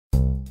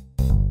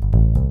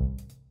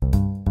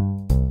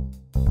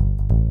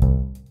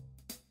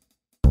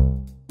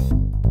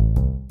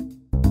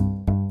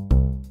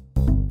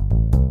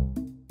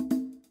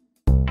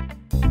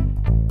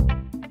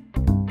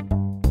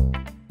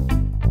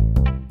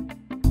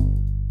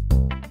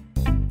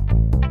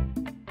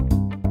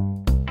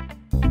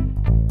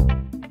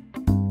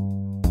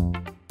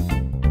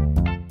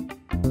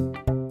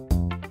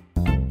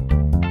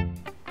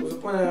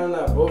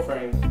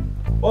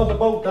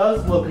boat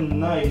does look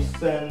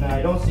nice, and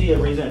I don't see a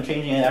reason of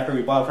changing it after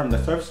we bought it from the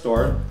thrift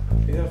store. I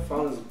think I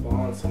found this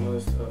ball and some other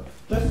stuff.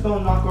 Just go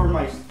knock over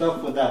my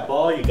stuff with that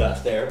ball you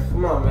got there.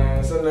 Come on, man.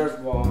 It's a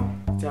Nerf ball.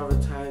 It's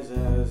advertised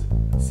as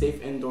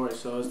safe indoors,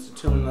 so it's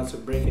determined not to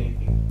break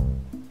anything.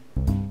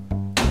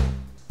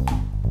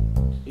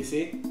 You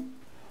see?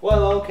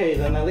 Well, okay,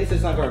 then at least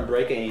it's not going to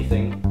break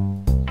anything.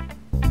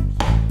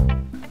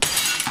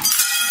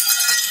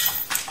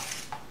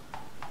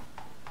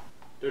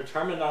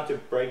 Determined not to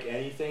break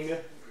anything?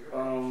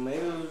 Maybe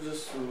it was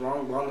just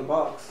wrong on the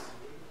box.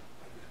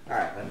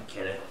 Alright, let me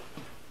get it.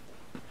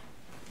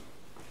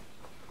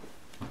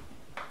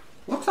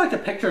 Looks like the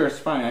picture is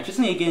fine. I just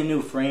need to get a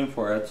new frame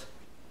for it.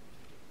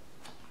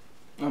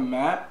 A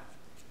map?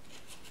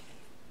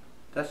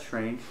 That's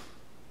strange.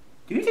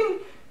 Do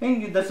you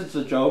think this is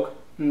a joke?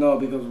 No,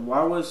 because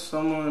why would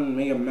someone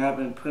make a map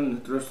and put it in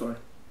the thrift store?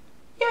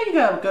 Yeah, you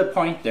got a good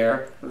point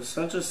there. It's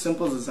such a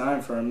simple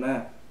design for a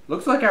map.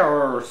 Looks like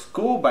our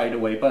school, by the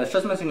way, but it's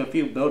just missing a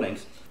few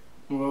buildings.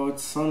 Well,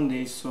 it's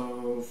Sunday,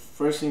 so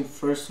first thing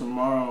first,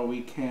 tomorrow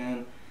we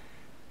can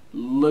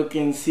look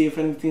and see if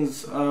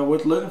anything's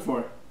worth looking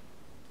for.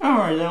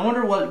 Alright, then I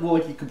wonder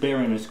what you could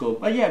bury in the school.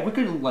 But yeah, we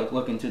could like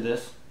look into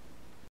this.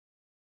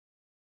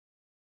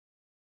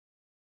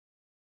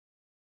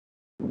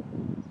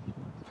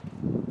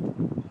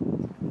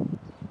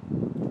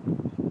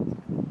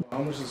 How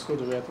much of school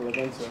do we have to look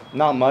into?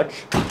 Not much.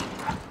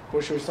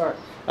 Where should we start?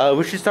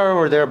 We should start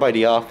over there by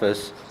the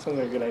office. Sounds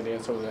like a good idea.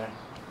 It's over there.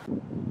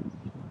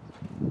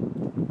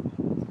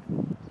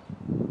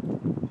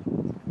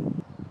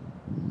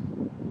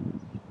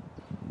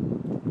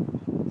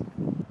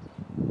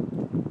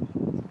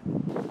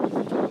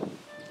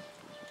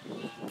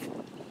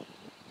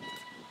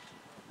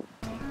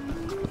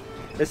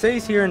 It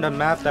says here in the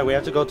map that we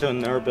have to go to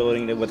another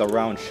building with a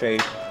round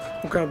shape.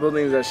 What kind of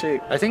building is that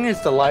shape? I think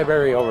it's the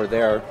library over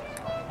there.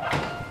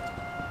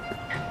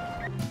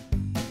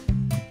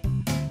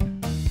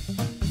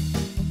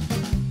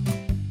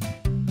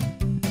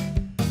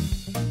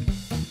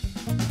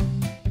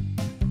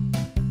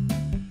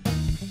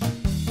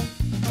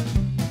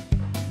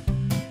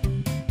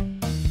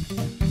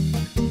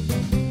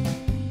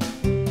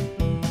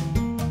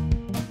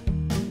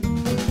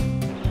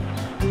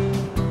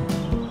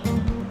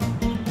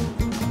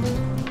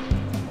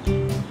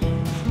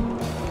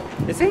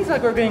 It seems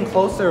like we're getting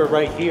closer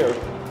right here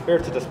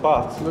to the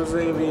spots. Looks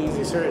like it'd be an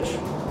easy search.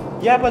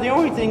 Yeah, but the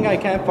only thing I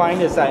can't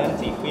find is that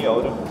empty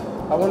field.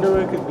 I wonder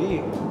what it could be.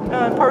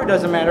 It probably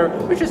doesn't matter.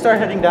 We should start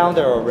heading down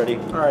there already.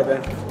 Alright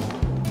then.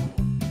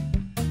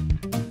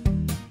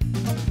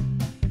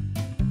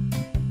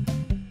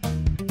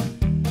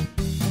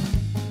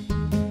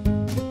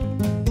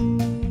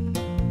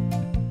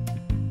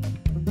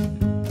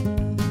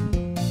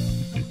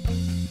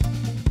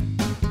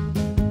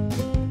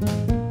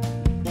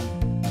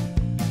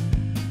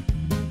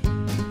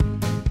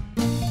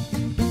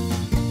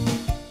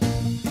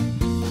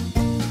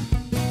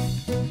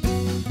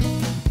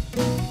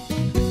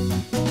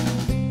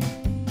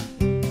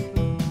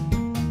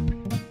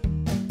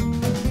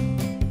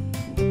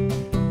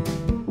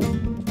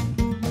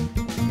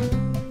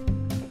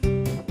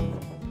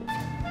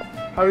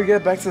 How do we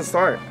get back to the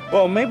start?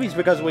 Well, maybe it's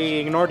because we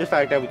ignored the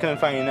fact that we couldn't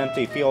find an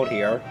empty field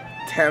here.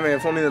 Damn it,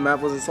 if only the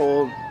map wasn't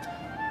sold.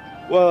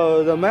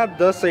 Well, the map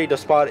does say the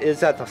spot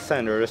is at the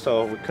center,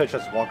 so we could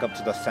just walk up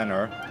to the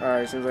center.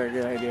 Alright, seems like a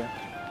good idea.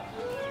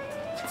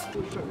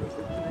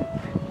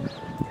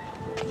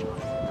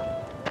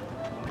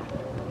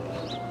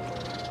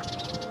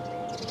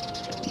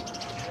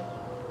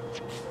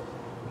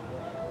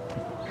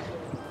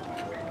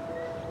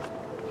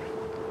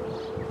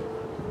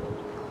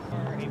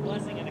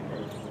 Blessing and a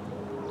curse.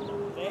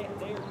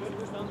 They are good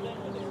for something,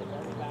 or they're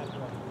very bad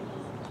for it.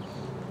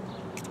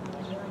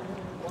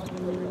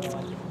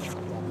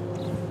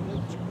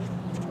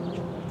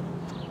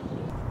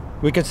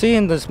 We could see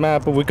in this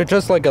map, we could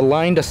just like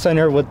align the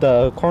center with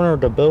the corner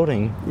of the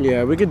building.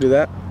 Yeah, we could do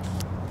that.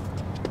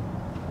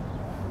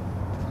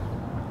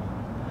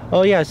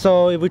 Oh yeah,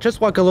 so if we just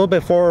walk a little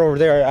bit forward over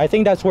there, I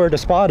think that's where the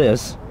spot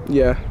is.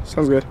 Yeah,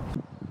 sounds good.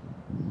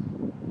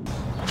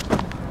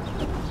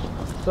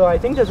 So I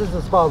think this is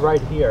the spot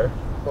right here.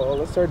 Well,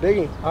 let's start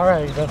digging.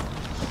 Alright then.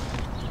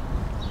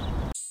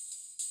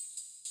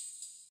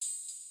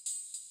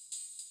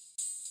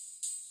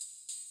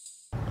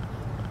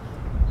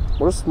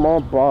 What a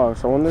small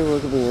box. I wonder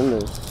what could be in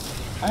this.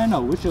 I don't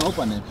know, we should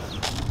open it.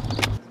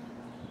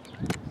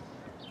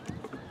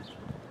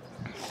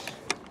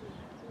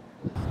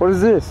 What is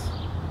this?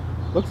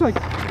 Looks like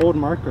old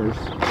markers.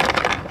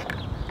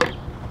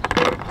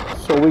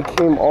 So we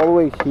came all the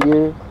way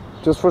here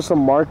just for some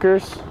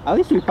markers? At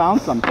least we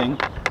found something.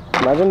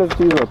 Imagine if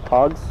these were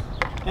pogs.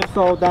 If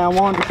so, then I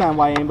won't understand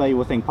why anybody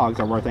would think pogs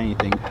are worth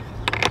anything.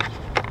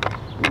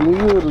 We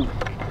would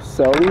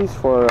sell these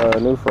for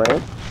a new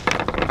frame.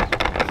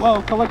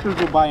 Well, collectors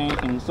will buy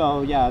anything,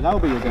 so yeah, that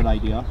would be a good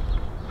idea.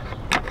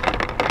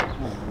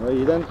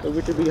 Alright, then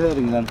we should be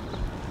heading then.